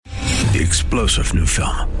the explosive new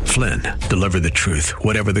film, Flynn, Deliver the Truth,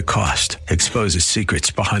 Whatever the Cost, exposes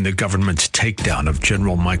secrets behind the government's takedown of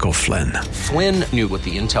General Michael Flynn. Flynn knew what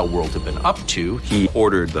the intel world had been up to. He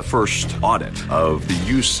ordered the first audit of the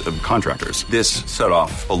use of contractors. This set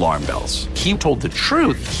off alarm bells. He told the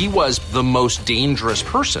truth. He was the most dangerous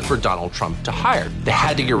person for Donald Trump to hire. They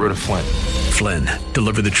had to get rid of Flynn. Flynn,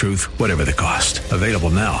 Deliver the Truth, Whatever the Cost. Available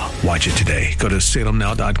now. Watch it today. Go to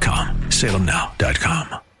salemnow.com.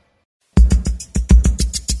 salemnow.com.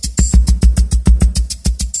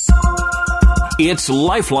 It's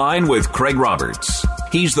Lifeline with Craig Roberts.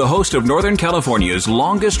 He's the host of Northern California's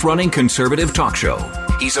longest-running conservative talk show.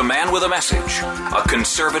 He's a man with a message, a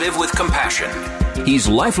conservative with compassion. He's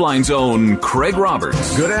Lifeline's own Craig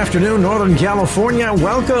Roberts. Good afternoon, Northern California.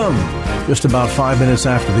 Welcome. Just about 5 minutes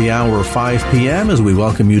after the hour of 5 p.m. as we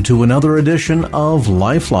welcome you to another edition of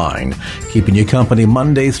Lifeline. Keeping you company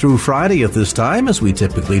Monday through Friday at this time, as we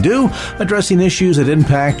typically do, addressing issues that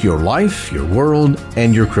impact your life, your world,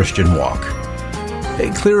 and your Christian walk.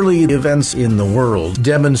 Clearly, events in the world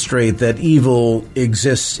demonstrate that evil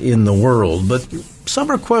exists in the world, but some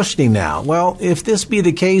are questioning now. Well, if this be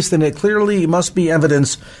the case, then it clearly must be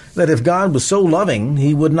evidence that if God was so loving,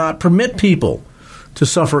 he would not permit people to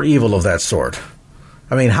suffer evil of that sort.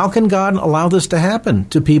 I mean, how can God allow this to happen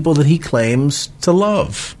to people that he claims to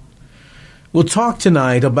love? We'll talk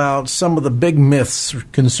tonight about some of the big myths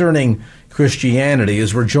concerning Christianity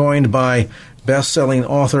as we're joined by best-selling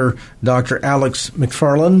author Dr. Alex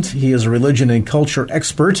McFarland. He is a religion and culture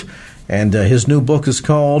expert, and his new book is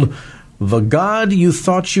called The God You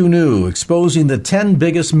Thought You Knew, Exposing the 10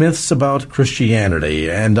 Biggest Myths About Christianity.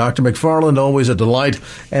 And Dr. McFarland, always a delight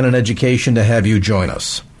and an education to have you join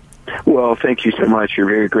us. Well, thank you so much. You're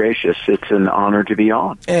very gracious. It's an honor to be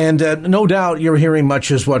on. And no doubt you're hearing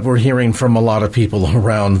much as what we're hearing from a lot of people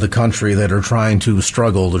around the country that are trying to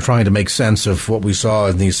struggle, they're trying to make sense of what we saw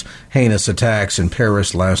in these heinous attacks in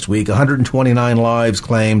Paris last week. 129 lives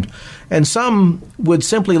claimed. And some would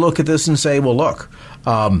simply look at this and say, well, look,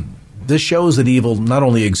 this shows that evil not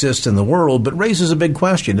only exists in the world, but raises a big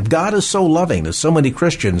question. If God is so loving, as so many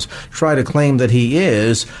Christians try to claim that he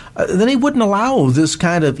is, then he wouldn't allow this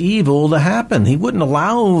kind of evil to happen. He wouldn't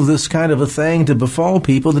allow this kind of a thing to befall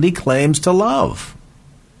people that he claims to love.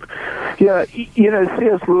 Yeah,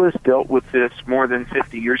 C.S. Lewis dealt with this more than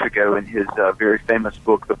 50 years ago in his very famous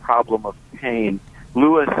book, The Problem of Pain.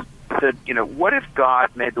 Lewis said, what if God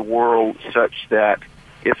made the world such that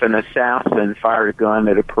if an assassin fired a gun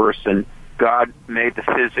at a person, God made the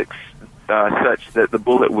physics such that the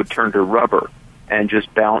bullet would turn to rubber and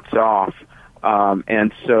just bounce off.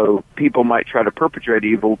 And so people might try to perpetrate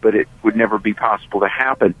evil, but it would never be possible to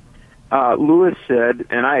happen. Lewis said,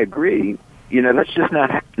 and I agree, that's just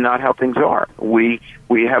not how things are. We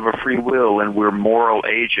have a free will and we're moral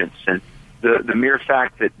agents. And the mere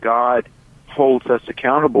fact that God holds us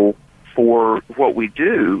accountable for what we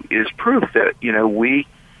do is proof that,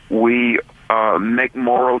 we make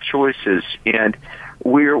moral choices, and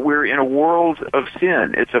we're in a world of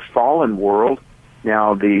sin. It's a fallen world.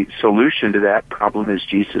 Now, the solution to that problem is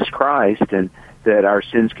Jesus Christ, and that our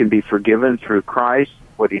sins can be forgiven through Christ,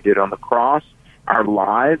 what he did on the cross. Our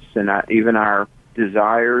lives and even our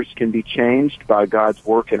desires can be changed by God's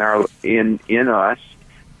work in us.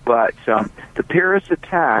 But the Paris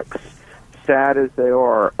attacks, sad as they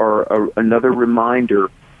are another reminder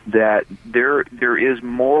that there is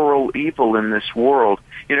moral evil in this world.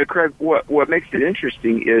 Craig, what makes it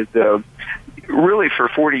interesting is really for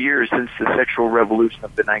 40 years since the sexual revolution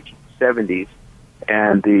of the 1970s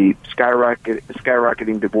and the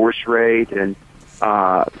skyrocketing divorce rate and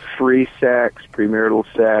free sex, premarital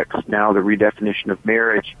sex, now the redefinition of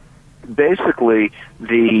marriage, basically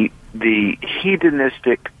the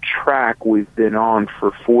hedonistic track we've been on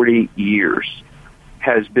for 40 years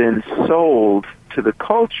has been sold to the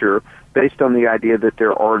culture based on the idea that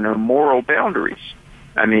there are no moral boundaries.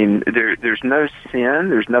 I mean, there's no sin,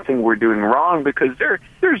 there's nothing we're doing wrong because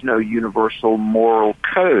there's no universal moral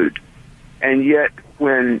code. And yet,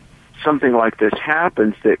 when something like this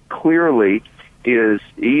happens that clearly is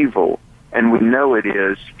evil, and we know it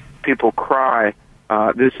is, people cry,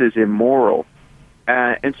 this is immoral.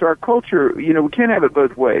 And so our culture, we can't have it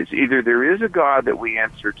both ways. Either there is a God that we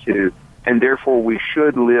answer to, and therefore we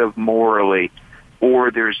should live morally,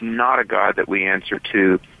 or there's not a God that we answer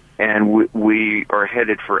to, and we are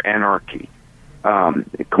headed for anarchy.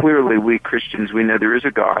 Clearly, we Christians, we know there is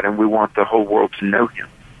a God, and we want the whole world to know him.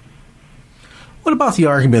 What about the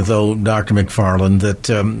argument, though, Dr. McFarland, that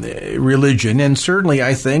religion, and certainly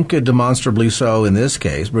I think demonstrably so in this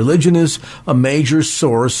case, religion is a major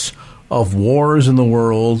source of wars in the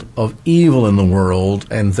world, of evil in the world,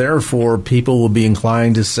 and therefore people will be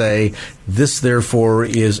inclined to say this, therefore,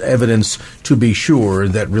 is evidence to be sure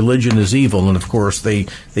that religion is evil. And, of course, they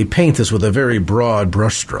paint this with a very broad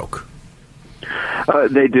brushstroke.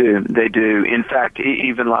 They do. In fact,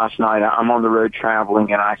 even last night, I'm on the road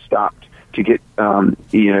traveling, and I stopped to get,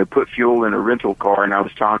 put fuel in a rental car, and I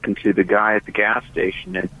was talking to the guy at the gas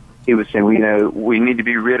station, and he was saying, we need to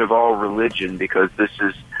be rid of all religion because this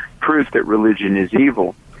is proof that religion is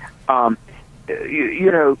evil.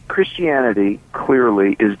 Christianity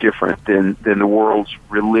clearly is different than the world's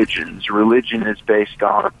religions. Religion is based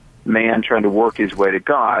on man trying to work his way to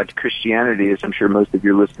God. Christianity, as I'm sure most of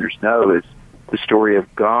your listeners know, is the story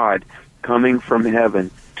of God coming from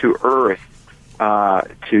heaven to earth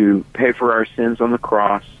to pay for our sins on the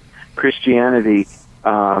cross. Christianity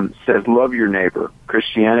says love your neighbor.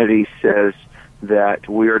 Christianity says that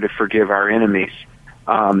we are to forgive our enemies.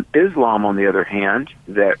 Islam, on the other hand,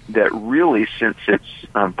 that really since its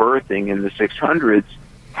birthing in the 600s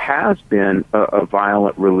has been a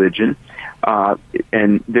violent religion,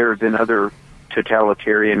 and there have been other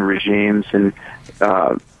totalitarian regimes, and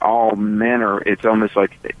all manner. It's almost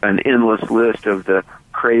like an endless list of the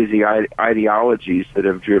crazy ideologies that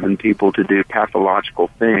have driven people to do pathological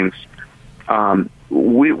things.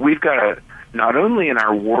 We've got to, not only in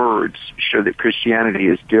our words, show that Christianity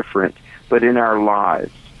is different, but in our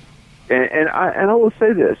lives. And I will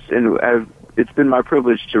say this, and it's been my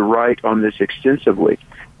privilege to write on this extensively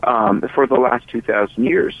for the last 2,000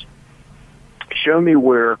 years. Show me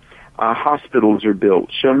where hospitals are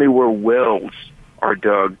built. Show me where wells are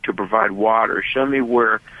dug to provide water. Show me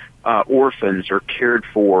where orphans are cared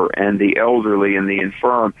for, and the elderly and the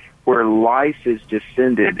infirm, where life is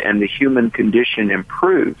defended and the human condition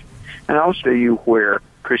improved. And I'll show you where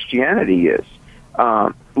Christianity is.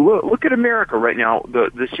 Look at America right now,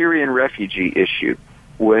 the Syrian refugee issue,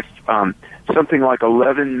 with something like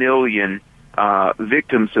 11 million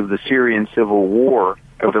victims of the Syrian civil war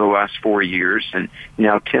over the last 4 years, and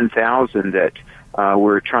now 10,000 that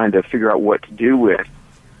we're trying to figure out what to do with.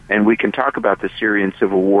 And we can talk about the Syrian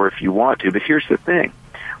civil war if you want to, but here's the thing.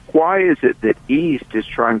 Why is it that East is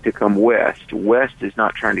trying to come West? West is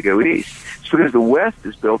not trying to go East. It's because the West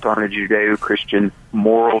is built on a Judeo-Christian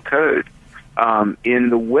moral code. In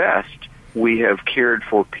the West, we have cared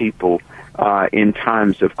for people in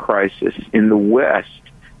times of crisis. In the West,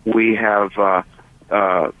 we have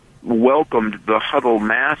welcomed the huddled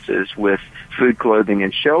masses with food, clothing,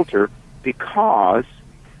 and shelter because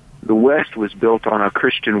the West was built on a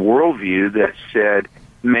Christian worldview that said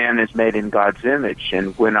man is made in God's image,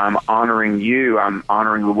 and when I'm honoring you, I'm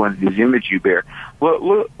honoring the one whose image you bear.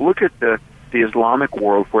 Look at the Islamic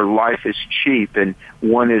world, where life is cheap and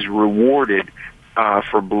one is rewarded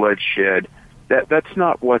for bloodshed. That's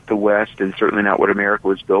not what the West, and certainly not what America,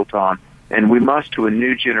 was built on. And we must, to a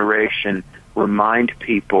new generation, remind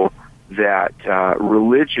people that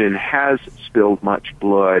religion has spilled much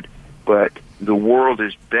blood, but the world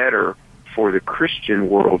is better for the Christian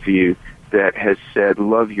worldview that has said,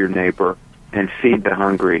 love your neighbor and feed the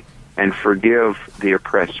hungry and forgive the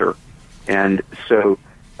oppressor. And so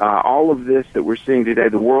all of this that we're seeing today,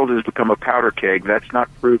 the world has become a powder keg. That's not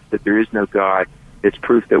proof that there is no God. It's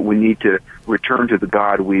proof that we need to return to the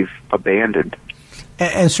God we've abandoned.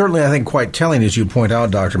 And certainly, I think, quite telling, as you point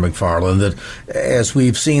out, Dr. McFarland, that as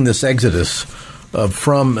we've seen this exodus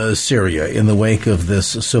from Syria in the wake of this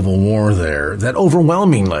civil war there, that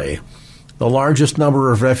overwhelmingly the largest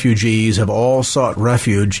number of refugees have all sought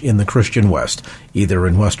refuge in the Christian West, either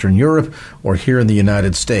in Western Europe or here in the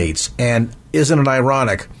United States. And isn't it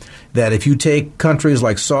ironic that if you take countries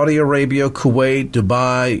like Saudi Arabia, Kuwait,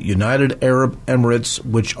 Dubai, United Arab Emirates,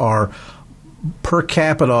 which are per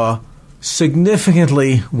capita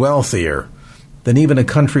significantly wealthier than even a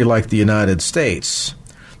country like the United States,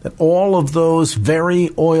 that all of those very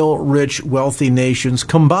oil-rich, wealthy nations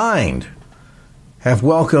combined have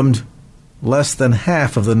welcomed less than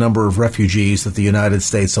half of the number of refugees that the United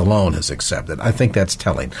States alone has accepted. I think that's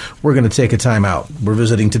telling. We're going to take a time out. We're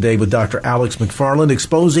visiting today with Dr. Alex McFarland,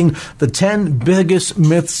 exposing the 10 biggest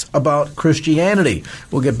myths about Christianity.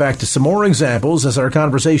 We'll get back to some more examples as our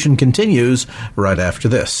conversation continues right after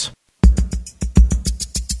this.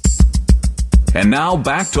 And now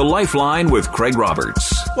back to Lifeline with Craig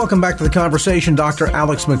Roberts. Welcome back to the conversation. Dr.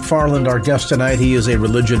 Alex McFarland, our guest tonight. He is a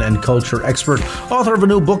religion and culture expert, author of a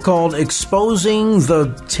new book called Exposing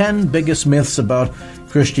the 10 Biggest Myths About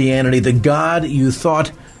Christianity, The God You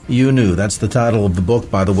Thought You Knew. That's the title of the book.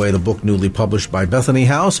 By the way, the book newly published by Bethany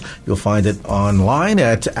House. You'll find it online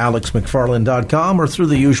at alexmcfarland.com or through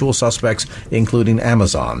the usual suspects, including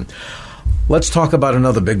Amazon. Let's talk about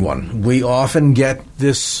another big one. We often get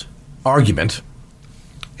this argument,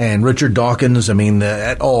 and Richard Dawkins,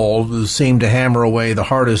 et al., seem to hammer away the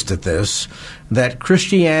hardest at this, that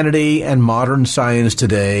Christianity and modern science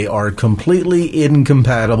today are completely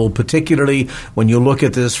incompatible, particularly when you look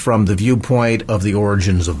at this from the viewpoint of the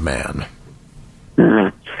origins of man.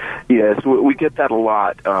 Mm-hmm. Yes, we get that a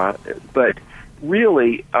lot. But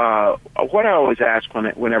really, what I always ask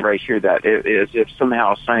whenever I hear that is if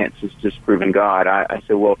somehow science has disproven God. I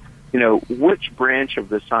say, well, which branch of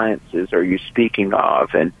the sciences are you speaking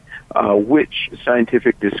of, and which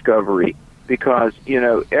scientific discovery? Because,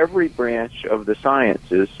 every branch of the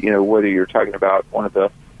sciences, whether you're talking about one of the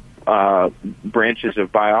branches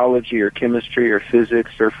of biology or chemistry or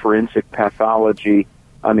physics or forensic pathology,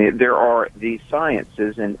 there are these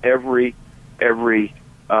sciences, and every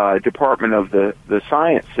department of the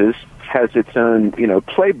sciences has its own,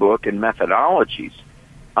 playbook and methodologies.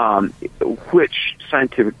 Which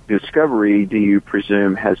scientific discovery do you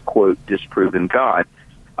presume has, quote, disproven God?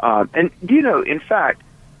 And, in fact,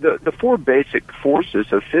 the four basic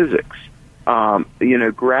forces of physics,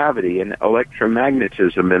 gravity and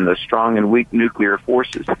electromagnetism and the strong and weak nuclear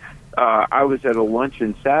forces. I was at a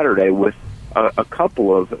luncheon Saturday with a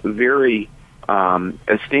couple of very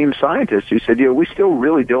esteemed scientists who said, we still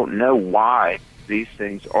really don't know why these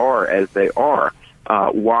things are as they are.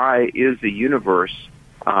 Why is the universe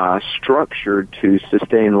structured to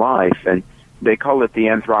sustain life? And they call it the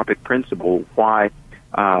anthropic principle, why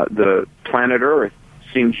the planet Earth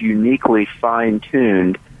seems uniquely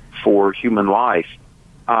fine-tuned for human life.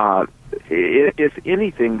 If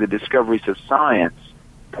anything, the discoveries of science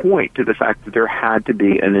point to the fact that there had to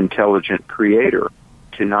be an intelligent creator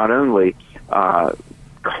to not only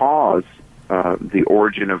cause the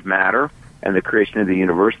origin of matter and the creation of the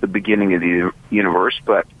universe, the beginning of the universe,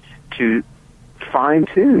 but to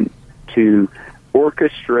fine-tune, to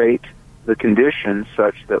orchestrate the conditions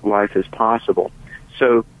such that life is possible.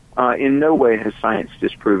 So in no way has science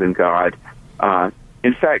disproven God.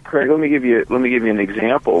 In fact, Craig, let me give you an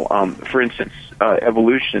example. For instance,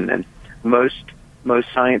 evolution, and most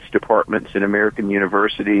science departments in American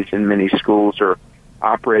universities and many schools are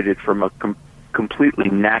operated from a completely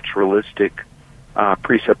naturalistic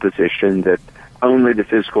presupposition that only the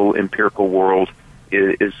physical, empirical world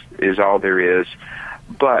is all there is.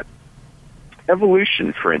 But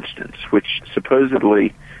evolution, for instance, which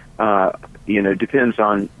supposedly depends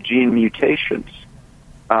on gene mutations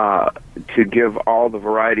to give all the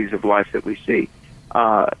varieties of life that we see.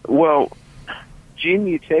 Gene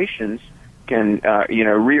mutations can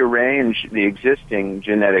rearrange the existing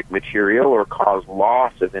genetic material or cause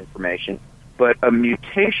loss of information, but a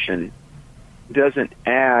mutation doesn't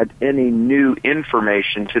add any new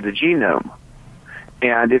information to the genome.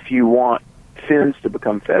 And if you want fins to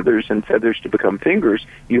become feathers and feathers to become fingers,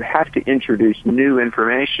 you have to introduce new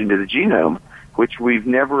information to the genome, which we've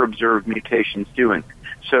never observed mutations doing.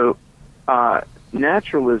 So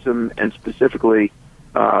naturalism, and specifically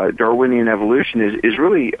Darwinian evolution, is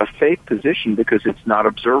really a faith position because it's not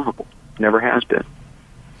observable. Never has been.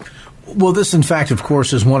 Well, this, in fact, of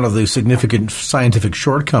course, is one of the significant scientific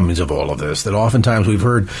shortcomings of all of this, that oftentimes we've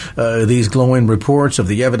heard these glowing reports of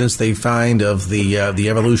the evidence they find of the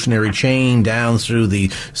evolutionary chain down through the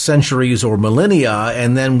centuries or millennia,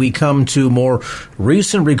 and then we come to more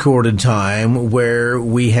recent recorded time where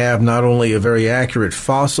we have not only a very accurate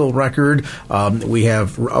fossil record, we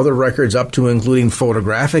have other records up to including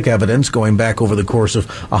photographic evidence going back over the course of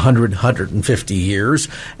 150 years,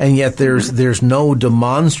 and yet there's no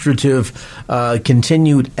demonstrative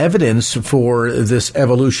continued evidence for this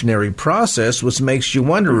evolutionary process, which makes you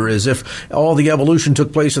wonder as if all the evolution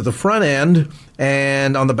took place at the front end,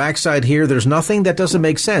 and on the backside here, there's nothing. That doesn't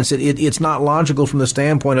make sense. It's not logical from the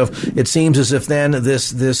standpoint of, it seems as if then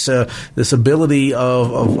this ability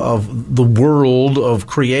of the world of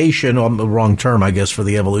creation, on the wrong term, I guess, for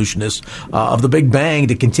the evolutionists, of the Big Bang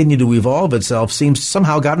to continue to evolve itself seems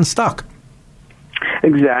somehow gotten stuck.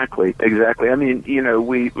 Exactly. I mean,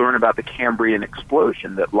 we learn about the Cambrian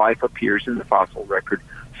explosion, that life appears in the fossil record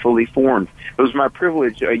fully formed. It was my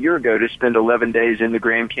privilege a year ago to spend 11 days in the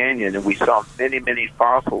Grand Canyon, and we saw many, many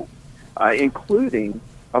fossils, including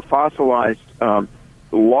a fossilized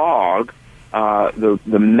log, the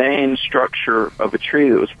main structure of a tree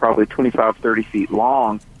that was probably 25, 30 feet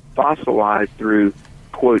long, fossilized through,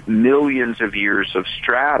 quote, millions of years of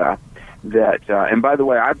strata. That, and by the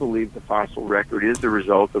way, I believe the fossil record is the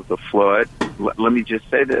result of the flood. Let me just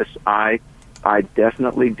say this. I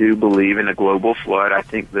definitely do believe in a global flood. I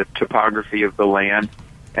think the topography of the land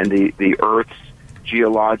and the Earth's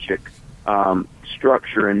geologic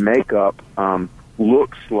structure and makeup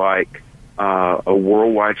looks like a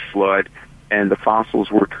worldwide flood, and the fossils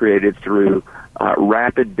were created through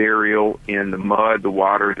rapid burial in the mud, the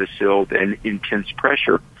water, the silt, and intense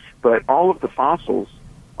pressure. But all of the fossils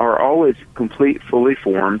are always complete, fully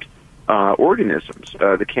formed organisms.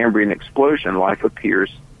 The Cambrian explosion, life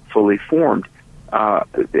appears fully formed.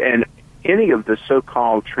 And any of the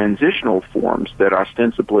so-called transitional forms that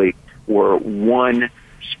ostensibly were one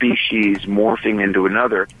species morphing into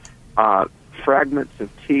another, fragments of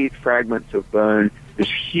teeth, fragments of bone, this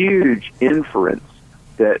huge inference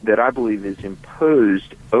that I believe is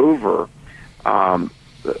imposed over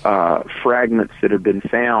fragments that have been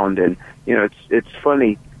found. And, it's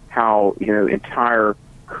funny how, entire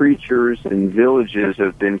creatures and villages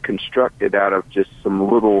have been constructed out of just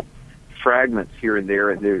some little fragments here and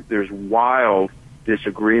there. And there's wild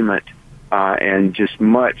disagreement and just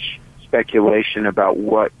much speculation about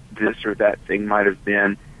what this or that thing might have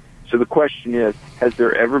been. So the question is, has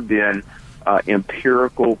there ever been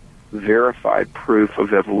empirical, verified proof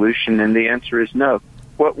of evolution? And the answer is no.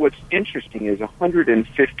 What's interesting is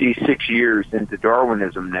 156 years into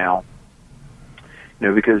Darwinism now,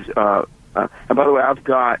 because, and by the way, I've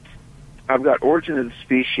got Origin of the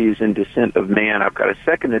Species and Descent of Man. I've got a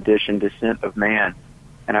second edition, Descent of Man,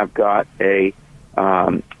 and I've got a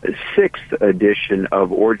sixth edition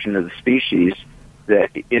of Origin of the Species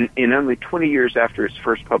that in only 20 years after its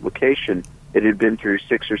first publication, it had been through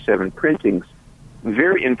 6 or 7 printings,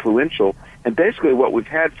 very influential. And basically what we've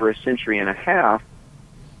had for a century and a half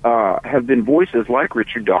have been voices like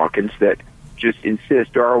Richard Dawkins that just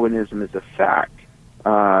insist Darwinism is a fact.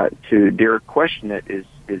 To dare question it is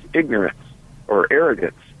ignorance or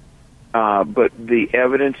arrogance. But the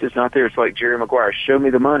evidence is not there. It's like Jerry Maguire, show me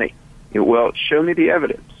the money. Well, show me the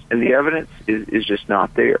evidence. And the evidence is just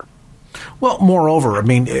not there. Well, moreover, I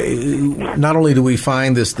mean, not only do we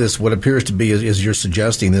find this what appears to be, as you're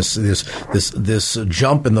suggesting, this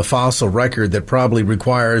jump in the fossil record that probably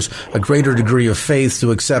requires a greater degree of faith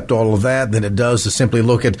to accept all of that than it does to simply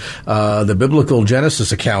look at the biblical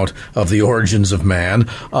Genesis account of the origins of man.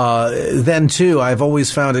 Then, too, I've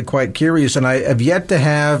always found it quite curious, and I have yet to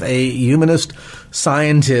have a humanist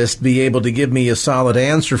scientist be able to give me a solid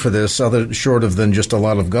answer for this, short of than just a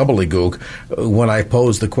lot of gobbledygook when I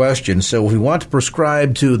pose the question. So if we want to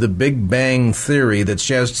prescribe to the Big Bang theory that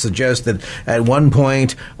suggests that at one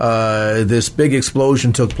point this big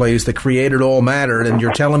explosion took place that created all matter, and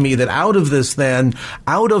you're telling me that out of this then,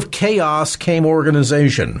 out of chaos came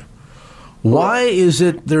organization. Why is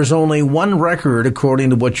it there's only one record, according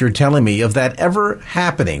to what you're telling me, of that ever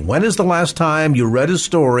happening? When is the last time you read a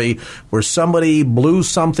story where somebody blew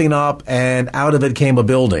something up and out of it came a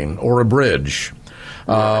building or a bridge?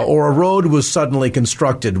 Or a road was suddenly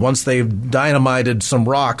constructed once they've dynamited some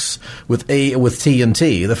rocks with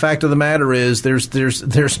TNT. The fact of the matter is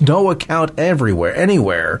there's no account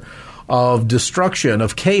anywhere of destruction,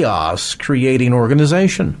 of chaos creating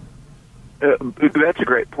organization. That's a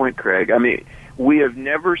great point, Craig. I mean, we have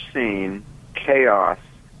never seen chaos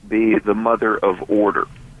be the mother of order.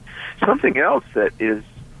 Something else that is,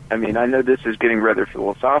 I mean, I know this is getting rather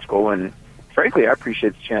philosophical, and frankly, I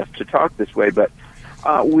appreciate the chance to talk this way, but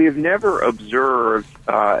we have never observed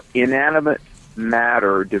inanimate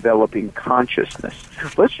matter developing consciousness.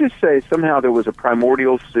 Let's just say somehow there was a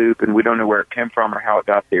primordial soup, and we don't know where it came from or how it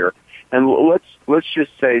got there. And let's just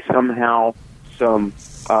say somehow some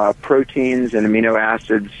proteins and amino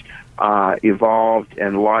acids evolved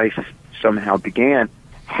and life somehow began.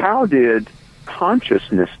 How did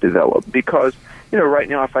consciousness develop? Because, right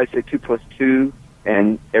now if I say 2 plus 2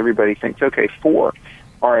 and everybody thinks, okay, 4.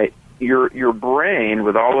 All right, your brain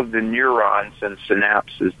with all of the neurons and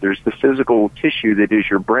synapses, there's the physical tissue that is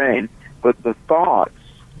your brain, but the thoughts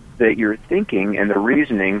that you're thinking and the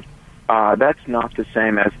reasoning, that's not the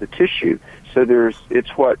same as the tissue. So it's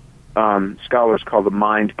what scholars call the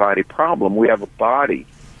mind-body problem. We have a body,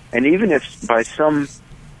 and even if by some,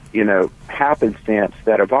 happenstance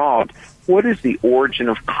that evolved, what is the origin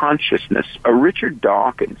of consciousness? Richard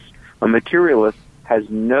Dawkins, a materialist, has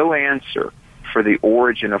no answer for the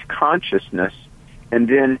origin of consciousness. And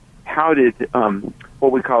then how did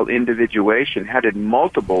what we call individuation, how did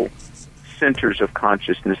multiple centers of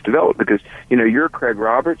consciousness develop? Because, you're Craig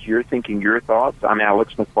Roberts, you're thinking your thoughts, I'm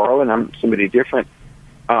Alex McFarland, I'm somebody different.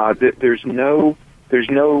 There's no,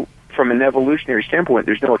 from an evolutionary standpoint,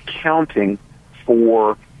 there's no accounting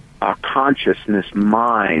for consciousness,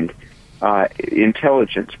 mind,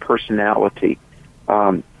 intelligence, personality.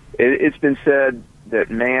 It's been said that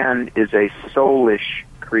man is a soulish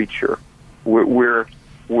creature. We're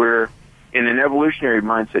in an evolutionary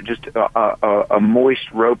mindset just a moist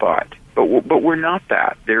robot, but we're not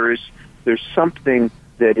that. There's something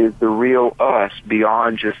that is the real us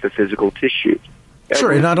beyond just the physical tissue.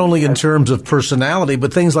 Sure, not only in terms of personality,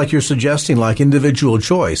 but things like you're suggesting, like individual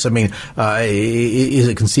choice. I mean, is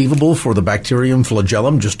it conceivable for the bacterium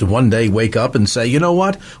flagellum just to one day wake up and say, you know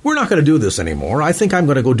what, we're not going to do this anymore. I think I'm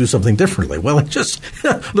going to go do something differently. Well, it just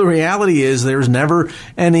the reality is there's never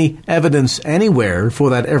any evidence anywhere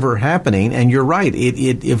for that ever happening. And you're right.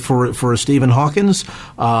 It for Stephen Hawkins,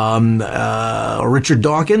 Richard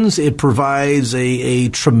Dawkins, it provides a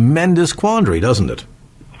tremendous quandary, doesn't it?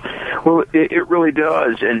 Well, it really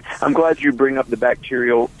does, and I'm glad you bring up the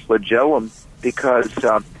bacterial flagellum because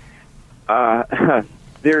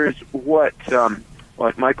there's what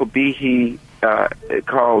Michael Behe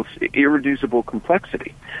calls irreducible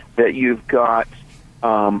complexity, that you've got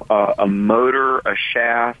a motor, a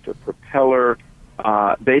shaft, a propeller,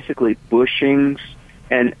 basically bushings,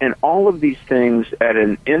 and all of these things at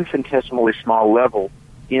an infinitesimally small level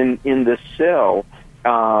in the cell.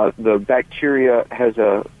 The bacteria has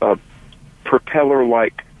a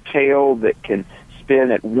propeller-like tail that can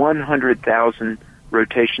spin at 100,000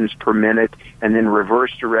 rotations per minute and then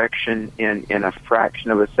reverse direction in a fraction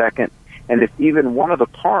of a second. And if even one of the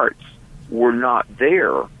parts were not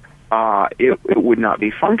there, it would not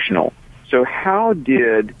be functional. So how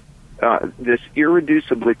did this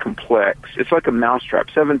irreducibly complex, it's like a mousetrap,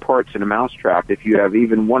 7 parts in a mousetrap. If you have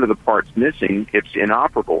even one of the parts missing, it's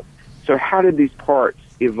inoperable. So how did these parts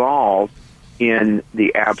evolve in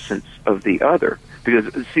the absence of the other?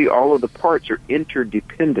 Because, see, all of the parts are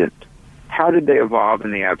interdependent. How did they evolve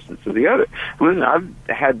in the absence of the other? Listen, I've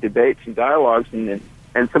had debates and dialogues, and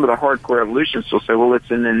some of the hardcore evolutionists will say, well, it's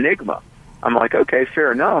an enigma. I'm like, okay,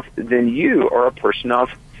 fair enough. Then you are a person of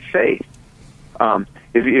faith.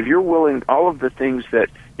 If you're willing, all of the things that,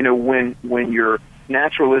 you know, when your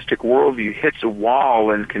naturalistic worldview hits a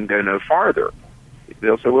wall and can go no farther,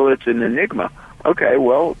 they'll say, well, it's an enigma. Okay,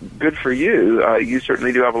 well, good for you. You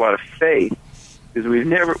certainly do have a lot of faith, because we've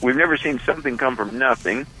never seen something come from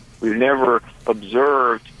nothing. We've never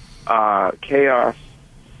observed chaos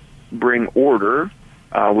bring order.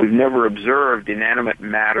 We've never observed inanimate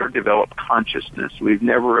matter develop consciousness. We've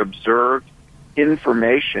never observed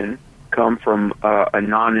information come from a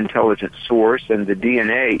non-intelligent source, and the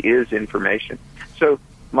DNA is information. So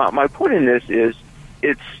my point in this is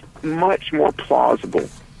it's much more plausible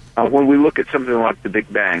when we look at something like the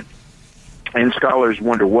Big Bang, and scholars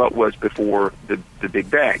wonder what was before the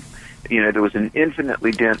Big Bang. You know, there was an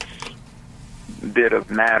infinitely dense bit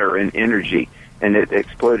of matter and energy, and it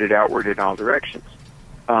exploded outward in all directions.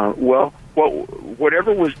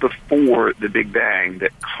 Whatever was before the Big Bang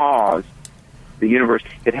that caused the universe,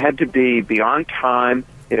 it had to be beyond time,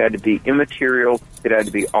 it had to be immaterial, it had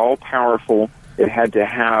to be all-powerful, it had to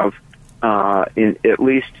have at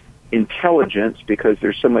least intelligence, because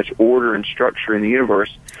there's so much order and structure in the universe.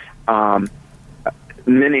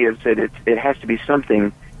 Many have said it has to be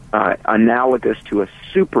something analogous to a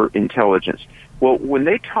super intelligence. Well, when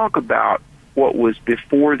they talk about what was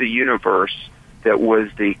before the universe that was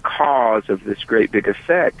the cause of this great big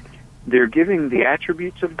effect, they're giving the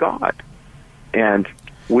attributes of God. And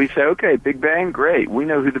we say, okay, Big Bang, great. We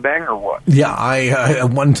know who the banger was. Yeah, I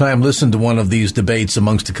at one time listened to one of these debates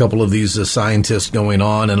amongst a couple of these scientists going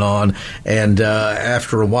on. And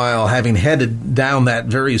after a while, having headed down that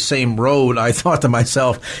very same road, I thought to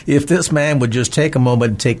myself, if this man would just take a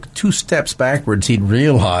moment, take 2 steps backwards, he'd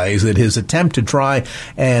realize that his attempt to try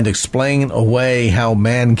and explain away how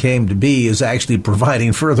man came to be is actually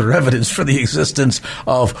providing further evidence for the existence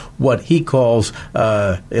of what he calls,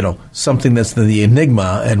 something that's the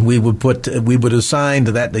enigma. And we would assign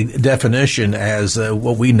to that definition as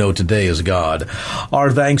what we know today as God.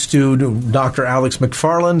 Our thanks to Dr. Alex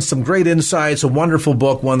McFarland. Some great insights, a wonderful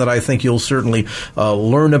book, one that I think you'll certainly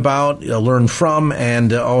learn about, learn from,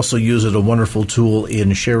 and also use as a wonderful tool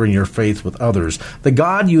in sharing your faith with others. The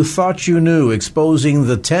God You Thought You Knew, Exposing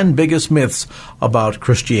the 10 Biggest Myths About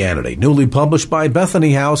Christianity. Newly published by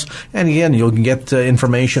Bethany House. And again, you can get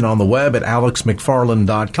information on the web at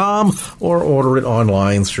alexmcfarland.com or order it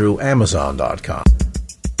online through Amazon.com.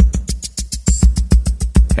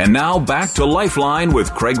 And now back to Lifeline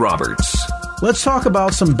with Craig Roberts. Let's talk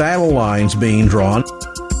about some battle lines being drawn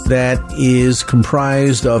that is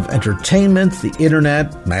comprised of entertainment, the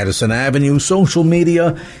internet, Madison Avenue, social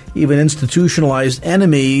media, even institutionalized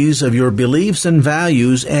enemies of your beliefs and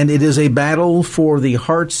values, and it is a battle for the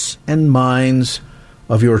hearts and minds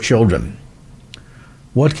of your children.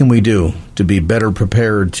 What can we do to be better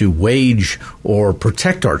prepared to wage or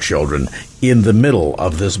protect our children in the middle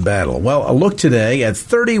of this battle? Well, a look today at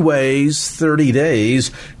 30 ways, 30 days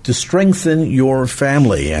to strengthen your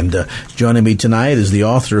family. And joining me tonight is the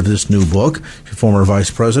author of this new book, former vice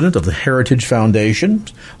president of the Heritage Foundation,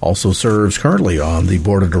 also serves currently on the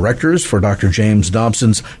board of directors for Dr. James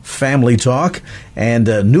Dobson's Family Talk. And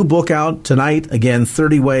a new book out tonight, again,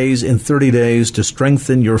 30 Ways in 30 Days to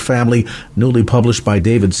Strengthen Your Family, newly published by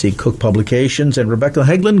David C. Cook Publications. And Rebecca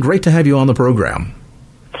Heglin, great to have you on the program.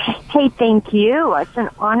 Hey, thank you. It's an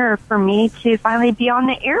honor for me to finally be on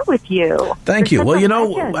the air with you. Thank you.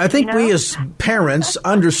 Well, I think we as parents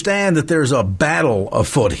understand that there's a battle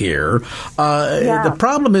afoot here. The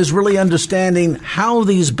problem is really understanding how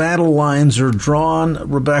these battle lines are drawn,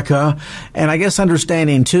 Rebecca, and I guess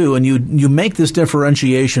understanding, too, and you make this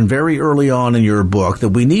differentiation very early on in your book, that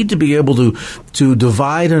we need to be able to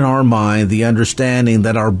divide in our mind the understanding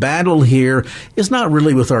that our battle here is not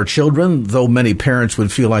really with our children, though many parents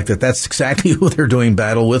would feel like that's exactly who they're doing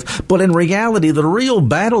battle with. But in reality, the real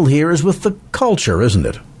battle here is with the culture, isn't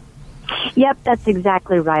it? Yep, that's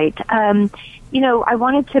exactly right. I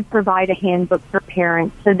wanted to provide a handbook for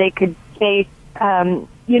parents so they could face,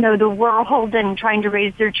 the world and trying to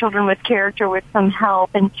raise their children with character with some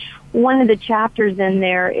help. And one of the chapters in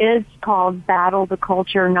there is called Battle the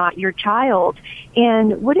Culture, Not Your Child.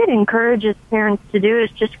 And what it encourages parents to do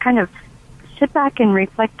is just kind of sit back and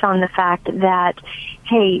reflect on the fact that,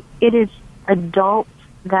 hey, it is adults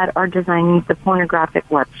that are designing the pornographic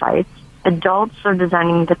websites. Adults are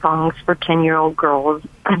designing the thongs for 10-year-old girls.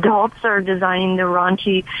 Adults are designing the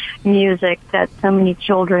raunchy music that so many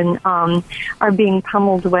children are being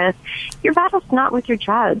pummeled with. Your battle's not with your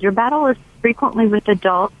child. Your battle is frequently with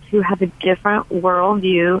adults who have a different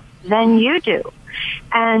worldview than you do.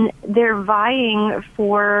 And they're vying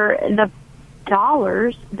for the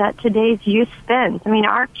dollars that today's youth spends. I mean,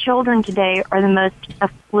 our children today are the most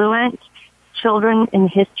affluent children in the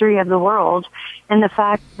history of the world, and the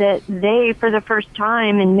fact that they, for the first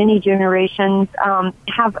time in many generations,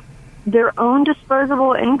 have their own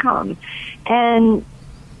disposable income. And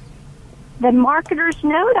the marketers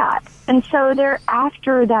know that. And so they're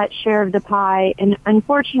after that share of the pie. And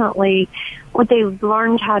unfortunately, what they've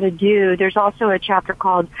learned how to do, there's also a chapter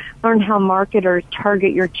called Learn How Marketers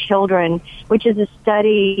Target Your Children, which is a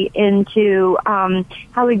study into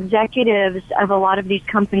how executives of a lot of these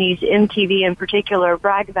companies, MTV in particular,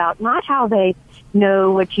 brag about not how they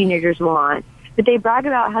know what teenagers want, but they brag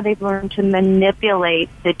about how they've learned to manipulate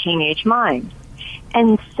the teenage mind.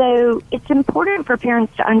 And so it's important for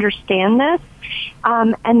parents to understand this.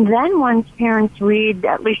 And then once parents read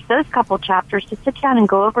at least those couple chapters, to sit down and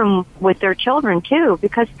go over them with their children, too,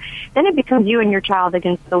 because then it becomes you and your child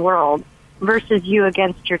against the world versus you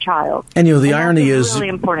against your child. And, the irony is really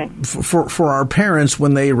important. For our parents,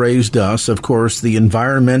 when they raised us, of course, the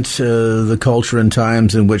environment, the culture and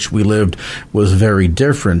times in which we lived was very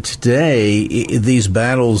different. Today, these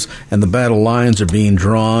battles and the battle lines are being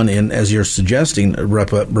drawn in, as you're suggesting,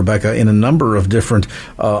 Rebecca, in a number of different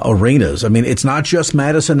arenas. I mean, it's not just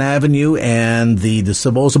Madison Avenue and the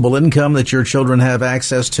disposable income that your children have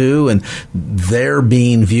access to, and they're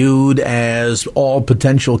being viewed as all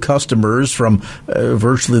potential customers from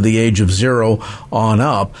virtually the age of 0 on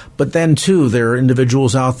up. But then, too, there are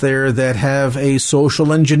individuals out there that have a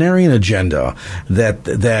social engineering agenda that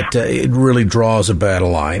it really draws a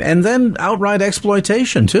battle line. And then outright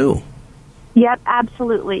exploitation, too. Yep,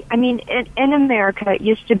 absolutely. I mean, in America, it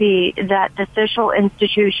used to be that the social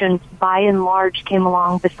institutions, by and large, came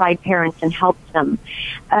along beside parents and helped them.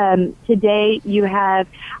 Today, you have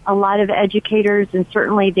a lot of educators, and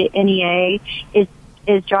certainly the NEA is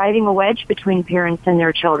driving a wedge between parents and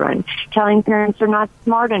their children, telling parents they're not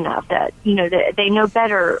smart enough, that, that they know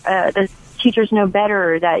better, the teachers know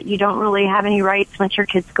better, that you don't really have any rights once your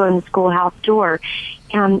kids go in the schoolhouse door.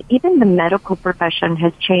 And even the medical profession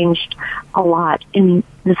has changed a lot in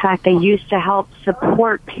the fact they used to help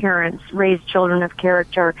support parents raise children of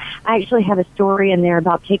character. I actually have a story in there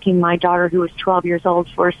about taking my daughter, who was 12 years old,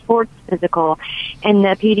 for a sports physical. And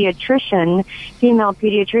the female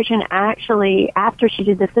pediatrician, actually, after she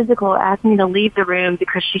did the physical, asked me to leave the room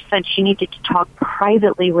because she said she needed to talk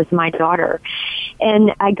privately with my daughter.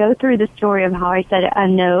 And I go through the story of how I said,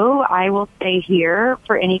 no, I will stay here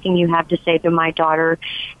for anything you have to say to my daughter.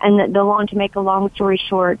 And to make a long story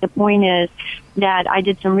short, the point is that I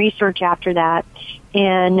did some research after that,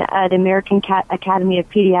 and the American Academy of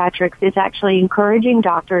Pediatrics is actually encouraging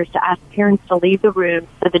doctors to ask parents to leave the room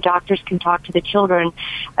so the doctors can talk to the children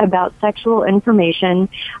about sexual information.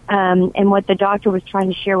 And what the doctor was trying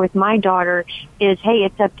to share with my daughter is, hey,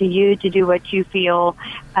 it's up to you to do what you feel.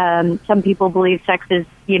 Some people believe sex is,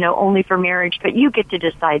 only for marriage, but you get to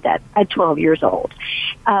decide that at 12 years old.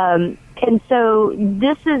 And so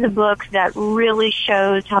this is a book that really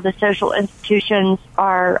shows how the social institutions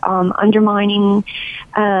are undermining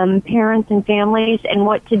parents and families, and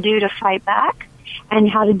what to do to fight back, and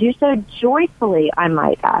how to do so joyfully, I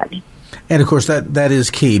might add. And, of course, that is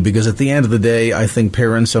key, because at the end of the day, I think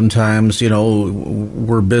parents sometimes,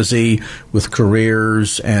 we're busy with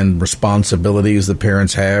careers and responsibilities that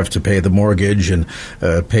parents have to pay the mortgage and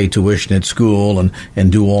pay tuition at school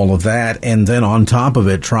and do all of that. And then on top of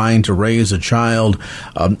it, trying to raise a child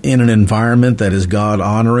in an environment that is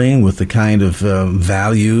God-honoring with the kind of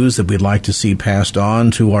values that we'd like to see passed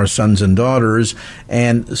on to our sons and daughters.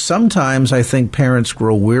 And sometimes I think parents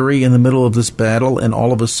grow weary in the middle of this battle, and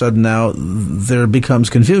all of a sudden now there becomes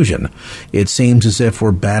confusion. It seems as if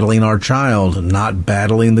we're battling our child, not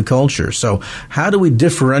battling the culture. So how do we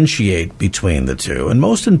differentiate between the two? And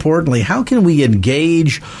most importantly, how can we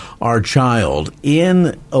engage our child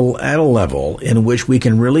at a level in which we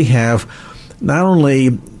can really have not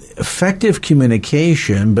only effective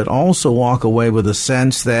communication, but also walk away with a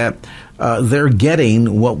sense that they're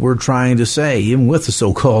getting what we're trying to say, even with the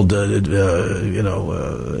so-called,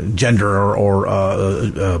 gender or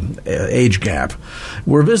age gap.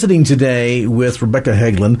 We're visiting today with Rebecca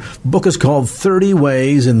Hegelin. The book is called 30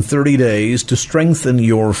 Ways in 30 Days to Strengthen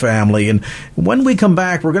Your Family. And when we come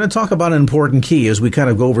back, we're going to talk about an important key as we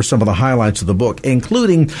kind of go over some of the highlights of the book,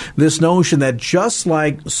 including this notion that just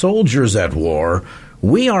like soldiers at war,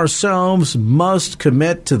 we ourselves must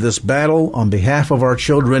commit to this battle on behalf of our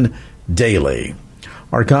children daily.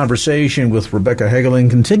 Our conversation with Rebecca Hegelin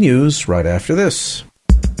continues right after this.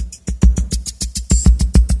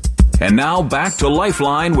 And now back to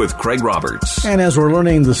Lifeline with Craig Roberts. And as we're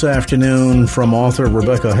learning this afternoon from author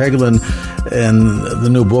Rebecca Hegelin and the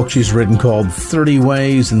new book she's written called 30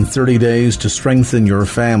 Ways in 30 Days to Strengthen Your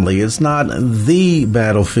Family, it's not the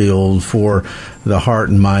battlefield for the heart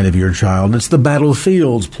and mind of your child. It's the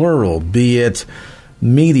battlefields, plural, be it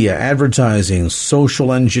media, advertising,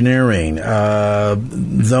 social engineering,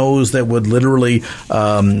 those that would literally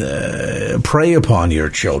prey upon your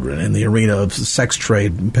children in the arena of sex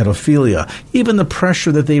trade, pedophilia, even the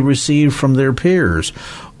pressure that they receive from their peers,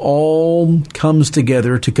 all comes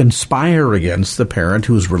together to conspire against the parent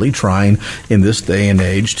who's really trying in this day and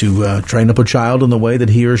age to train up a child in the way that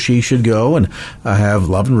he or she should go and have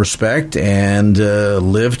love and respect and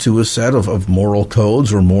live to a set of moral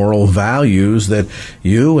codes or moral values that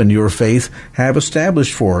you and your faith have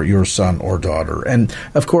established for your son or daughter. And,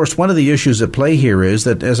 of course, one of the issues at play here is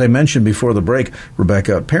that, as I mentioned before the break,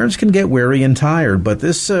 Rebecca, parents can get weary and tired, but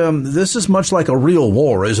this is much like a real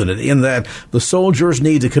war, isn't it, in that the soldiers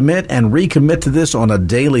need to commit and recommit to this on a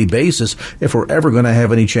daily basis if we're ever going to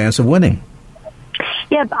have any chance of winning.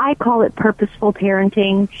 Yeah, I call it purposeful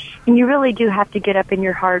parenting, and you really do have to get up in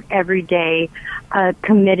your heart every day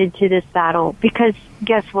committed to this battle, because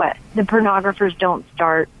guess what? The pornographers don't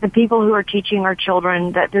start. The people who are teaching our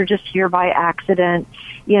children that they're just here by accident,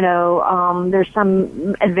 there's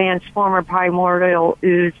some advanced form of primordial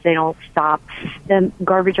ooze, they don't stop. The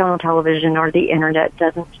garbage on television or the internet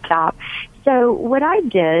doesn't stop. So what I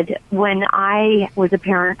did when I was a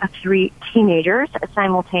parent of 3 teenagers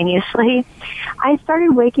simultaneously, I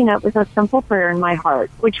started waking up with a simple prayer in my heart,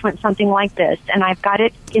 which went something like this, and I've got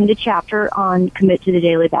it in the chapter on Commit to the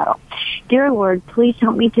Daily Battle. Dear Lord, please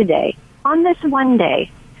help me today, on this one day,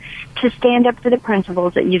 to stand up for the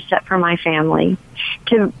principles that you've set for my family,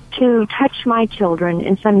 to touch my children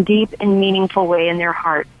in some deep and meaningful way in their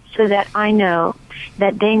heart, so that I know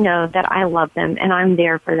that they know that I love them and I'm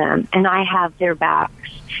there for them and I have their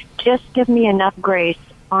backs. Just give me enough grace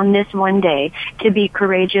on this one day to be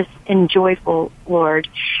courageous and joyful, Lord.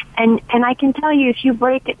 And I can tell you, if you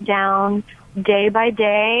break it down day by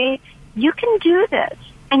day, you can do this.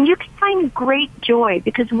 And you can find great joy,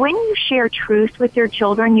 because when you share truth with your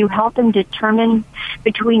children, you help them determine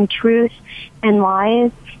between truth and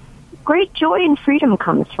lies. Great joy and freedom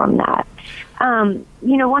comes from that.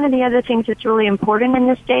 One of the other things that's really important in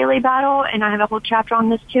this daily battle, and I have a whole chapter on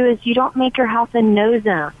this too, is you don't make your house a no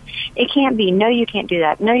zone. It can't be, no, you can't do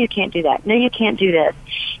that. No, you can't do that. No, you can't do this.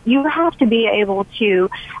 You have to be able to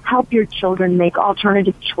help your children make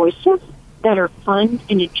alternative choices that are fun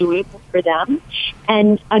and enjoyable for them.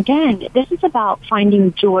 And again, this is about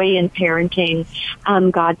finding joy in parenting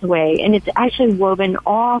God's way. And it's actually woven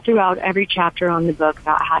all throughout every chapter on the book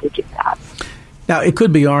about how to do that. Now, it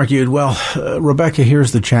could be argued, well, Rebecca,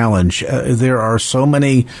 here's the challenge. There are so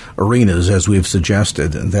many arenas, as we've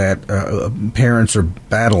suggested, that parents are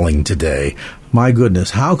battling today. My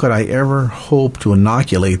goodness, how could I ever hope to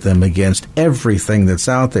inoculate them against everything that's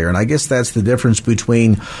out there? And I guess that's the difference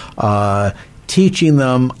between teaching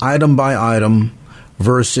them item by item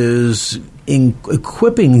versus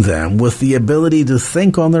equipping them with the ability to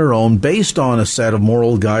think on their own based on a set of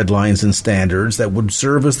moral guidelines and standards that would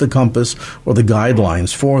serve as the compass or the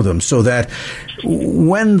guidelines for them, so that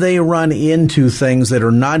when they run into things that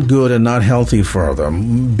are not good and not healthy for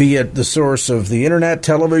them, be it the source of the internet,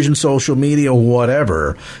 television, social media,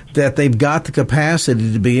 whatever, that they've got the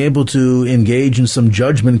capacity to be able to engage in some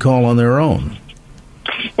judgment call on their own.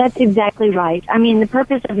 That's exactly right. I mean, the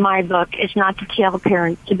purpose of my book is not to tell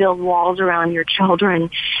parents to build walls around your children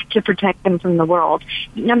to protect them from the world.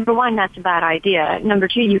 Number one, that's a bad idea. Number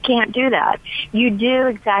two, you can't do that. You do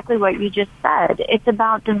exactly what you just said. It's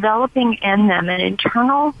about developing in them an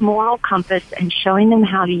internal moral compass and showing them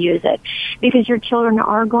how to use it. Because your children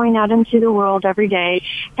are going out into the world every day.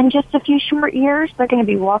 In just a few short years, they're going to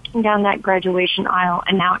be walking down that graduation aisle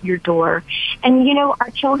and out your door. And, you know,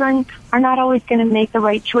 our children are not always going to make the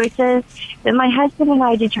right choices, but my husband and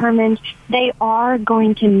I determined they are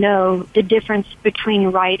going to know the difference between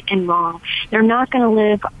right and wrong. They're not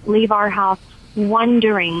going to leave our house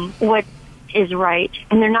wondering what is right,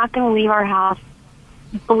 and they're not going to leave our house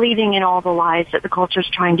believing in all the lies that the culture is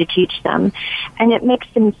trying to teach them. And it makes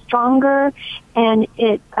them stronger, and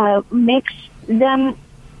it makes them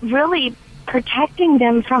really protecting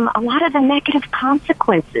them from a lot of the negative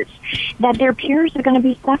consequences that their peers are going to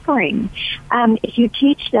be suffering. If you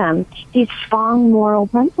teach them these strong moral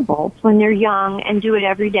principles when they're young and do it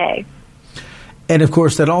every day. And, of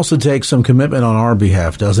course, that also takes some commitment on our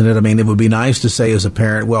behalf, doesn't it? I mean, it would be nice to say as a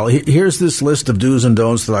parent, well, here's this list of do's and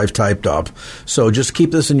don'ts that I've typed up, so just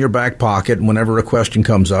keep this in your back pocket, and whenever a question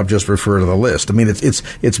comes up, just refer to the list. I mean,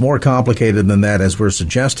 it's more complicated than that, as we're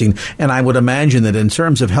suggesting, and I would imagine that in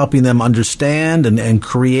terms of helping them understand and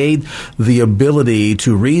create the ability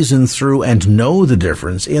to reason through and know the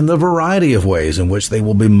difference in the variety of ways in which they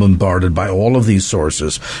will be bombarded by all of these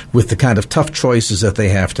sources with the kind of tough choices that they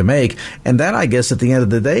have to make, and that, I guess, at the end of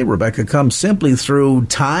the day, Rebecca, comes simply through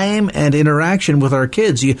time and interaction with our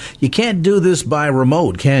kids. You can't do this by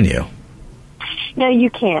remote, can you? No, you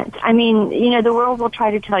can't. I mean, you know, the world will try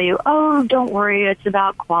to tell you, oh, don't worry, it's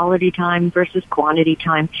about quality time versus quantity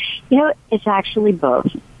time. You know, it's actually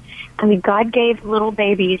both. I mean, God gave little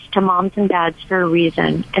babies to moms and dads for a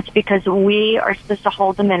reason. It's because we are supposed to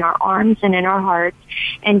hold them in our arms and in our hearts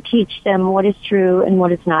and teach them what is true and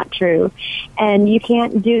what is not true. And you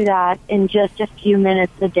can't do that in just a few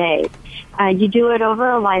minutes a day. You do it over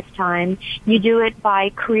a lifetime. You do it by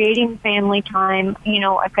creating family time. You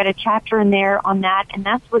know, I've got a chapter in there on that, and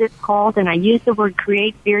that's what it's called. And I use the word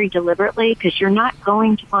create very deliberately because you're not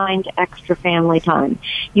going to find extra family time.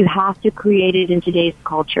 You have to create it in today's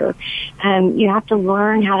culture. You have to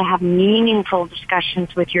learn how to have meaningful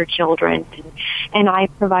discussions with your children. And I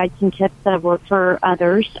provide some tips that have worked for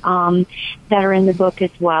others that are in the book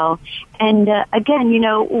as well. And again, you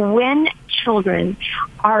know, when children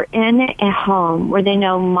are in a home where they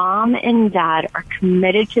know mom and dad are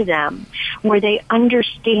committed to them, where they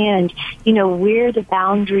understand, you know, where the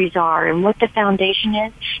boundaries are and what the foundation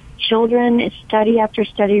is, children, study after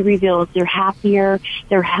study reveals they're happier,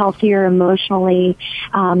 they're healthier emotionally,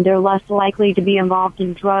 they're less likely to be involved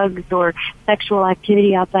in drugs or sexual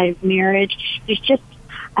activity outside of marriage. There's just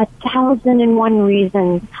 1,001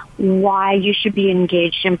 reasons why you should be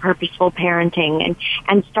engaged in purposeful parenting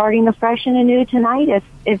and starting afresh and anew tonight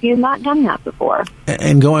if you've not done that before.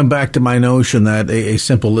 And going back to my notion that a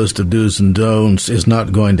simple list of do's and don'ts is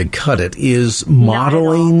not going to cut it, is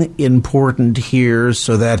modeling important here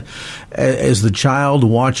so that as the child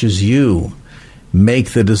watches you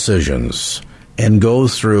make the decisions and go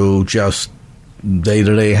through just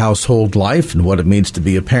day-to-day household life and what it means to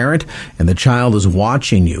be a parent, and the child is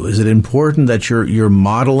watching you, is it important that you're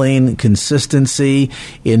modeling consistency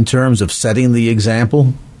in terms of setting the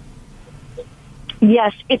example?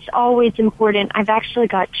 Yes, it's always important. I've actually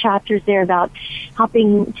got chapters there about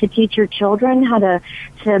helping to teach your children how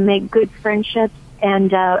to make good friendships. And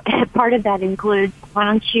part of that includes, why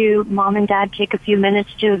don't you, mom and dad, take a few minutes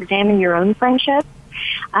to examine your own friendships?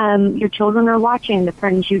 Your children are watching the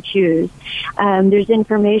friends you choose. There's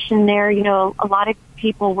information there. You know, a lot of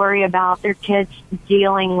people worry about their kids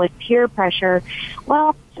dealing with peer pressure.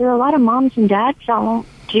 Well, that a lot of moms and dads don't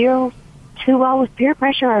deal too well with peer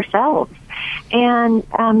pressure ourselves. And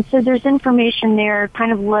so there's information there,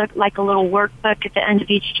 kind of look like a little workbook at the end of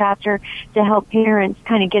each chapter to help parents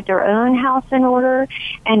kind of get their own house in order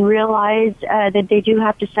and realize that they do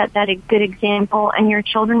have to set that a good example. And your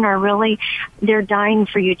children are really, they're dying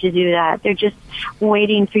for you to do that. They're just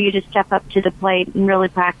waiting for you to step up to the plate and really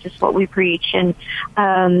practice what we preach. And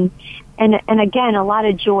again, a lot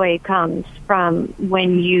of joy comes from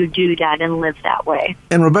when you do that and live that way.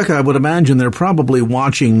 And Rebecca, I would imagine they're probably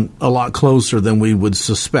watching a lot closer than we would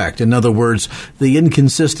suspect. In other words, the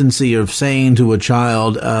inconsistency of saying to a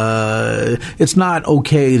child, it's not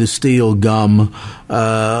okay to steal gum,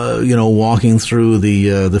 walking through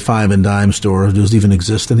the five and dime store. Does it even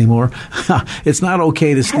exist anymore? It's not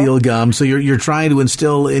okay to steal gum. So you're trying to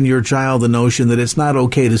instill in your child the notion that it's not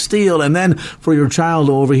okay to steal. And then for your child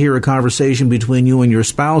to overhear a conversation between you and your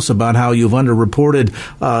spouse about how you've underreported,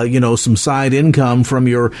 some side income from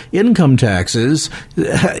your income taxes,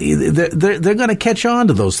 they're going to catch on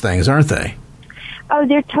to those things, aren't they? Oh,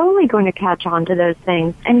 they're totally going to catch on to those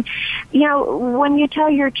things. And, when you tell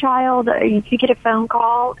your child, if you get a phone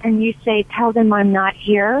call and you say, tell them I'm not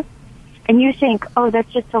here, and you think, oh,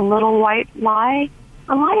 that's just a little white lie,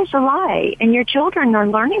 a lie is a lie. And your children are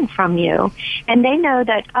learning from you. And they know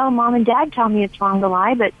that, oh, mom and dad tell me it's wrong to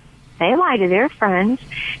lie, but they lie to their friends.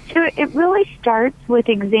 So it really starts with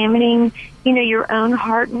examining, your own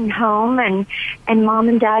heart and home and mom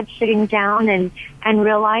and dad sitting down and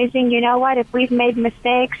realizing, if we've made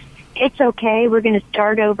mistakes, it's okay. We're going to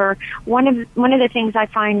start over. One of the things I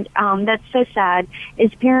find that's so sad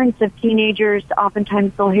is parents of teenagers,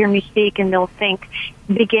 oftentimes they'll hear me speak and they'll think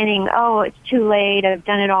beginning, oh, it's too late. I've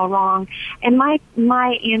done it all wrong. And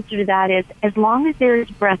my answer to that is, as long as there is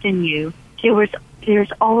breath in you,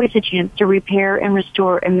 there's always a chance to repair and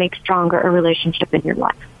restore and make stronger a relationship in your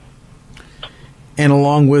life. And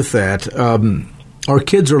along with that, our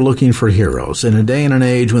kids are looking for heroes. In a day and an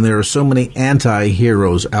age when there are so many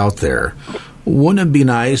anti-heroes out there, wouldn't it be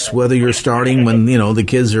nice, whether you're starting when, the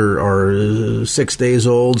kids are 6 days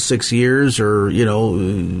old, 6 years, or,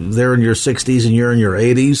 they're in your 60s and you're in your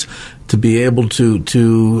 80s, to be able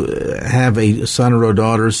to have a son or a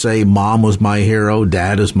daughter say, Mom was my hero,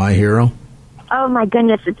 Dad is my hero? Oh, my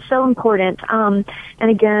goodness, it's so important. And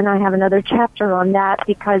again, I have another chapter on that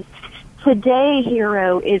because today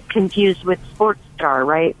hero is confused with sports star,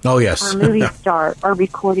 right? Oh, yes. Or movie star or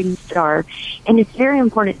recording star. And it's very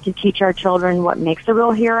important to teach our children what makes a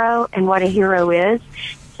real hero and what a hero is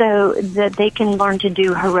so that they can learn to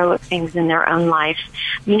do heroic things in their own life.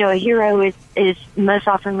 A hero is most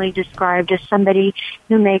oftenly described as somebody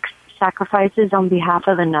who makes sacrifices on behalf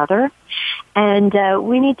of another. And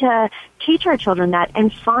we need to teach our children that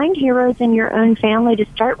and find heroes in your own family to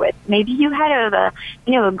start with. Maybe you had a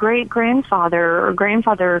great grandfather or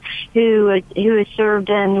grandfather who has served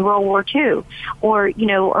in World War II, or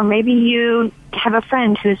maybe you have a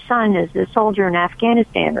friend whose son is a soldier in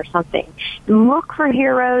Afghanistan or something. Look for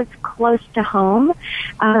heroes close to home.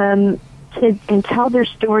 And tell their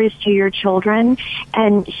stories to your children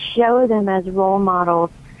and show them as role models,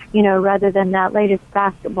 rather than that latest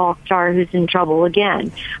basketball star who's in trouble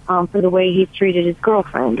again for the way he's treated his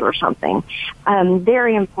girlfriend or something.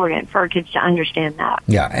 Very important for our kids to understand that.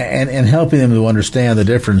 Yeah, and helping them to understand the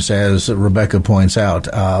difference, as Rebecca points out.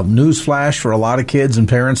 Newsflash for a lot of kids and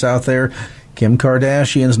parents out there, Kim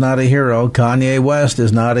Kardashian's not a hero. Kanye West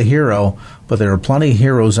is not a hero. But there are plenty of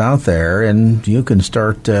heroes out there, and you can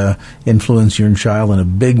start influencing your child in a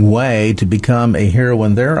big way to become a hero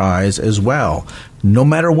in their eyes as well, no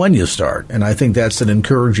matter when you start. And I think that's an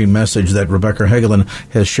encouraging message that Rebecca Hegelin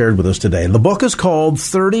has shared with us today. The book is called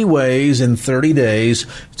 30 Ways in 30 Days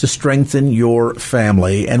to Strengthen Your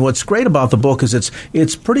Family. And what's great about the book is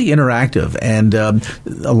it's pretty interactive, and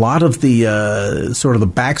a lot of the sort of the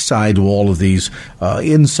backside to all of these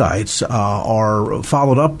insights are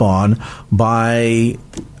followed up on by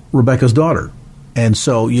Rebecca's daughter. And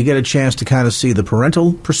so you get a chance to kind of see the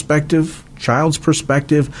parental perspective, child's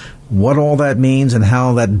perspective, what all that means, and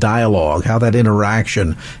how that dialogue, how that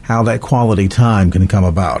interaction, how that quality time can come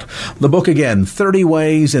about. The book again, 30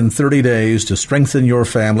 Ways in 30 Days to Strengthen Your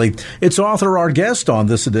Family. Its author, our guest on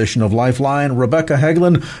this edition of Lifeline, Rebecca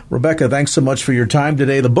Hegelin. Rebecca, thanks so much for your time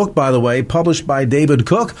today. The book, by the way, published by David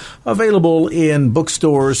Cook, available in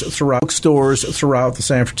bookstores throughout the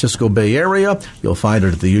San Francisco Bay Area. You'll find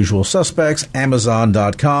it at the usual suspects,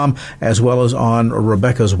 Amazon.com, as well as on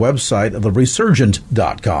Rebecca's website,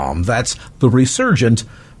 theresurgent.com. That's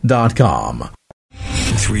theresurgent.com.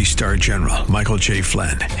 3-star general Michael J.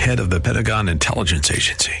 Flynn, head of the Pentagon Intelligence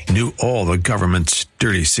Agency, knew all the government's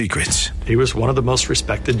dirty secrets. He was one of the most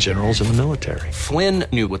respected generals in the military. Flynn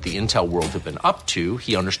knew what the intel world had been up to.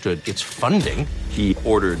 He understood its funding. He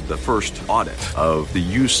ordered the first audit of the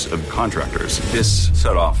use of contractors. This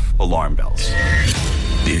set off alarm bells.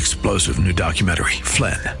 The explosive new documentary,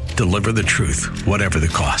 Flynn, Deliver the Truth, Whatever the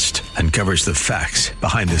Cost, uncovers the facts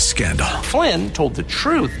behind this scandal. Flynn told the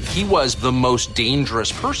truth. He was the most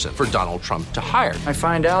dangerous person for Donald Trump to hire. I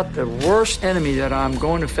find out the worst enemy that I'm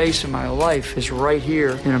going to face in my life is right here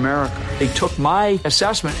in America. They took my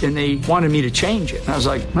assessment and they wanted me to change it. And I was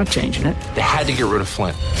like, I'm not changing it. They had to get rid of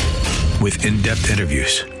Flynn. With in-depth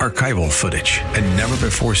interviews, archival footage, and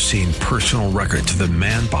never-before-seen personal records of the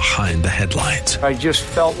man behind the headlines. I just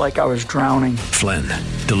felt like I was drowning. Flynn,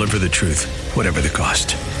 Deliver the Truth, Whatever the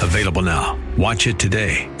Cost. Available now. Watch it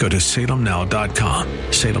today. Go to salemnow.com.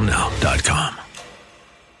 salemnow.com.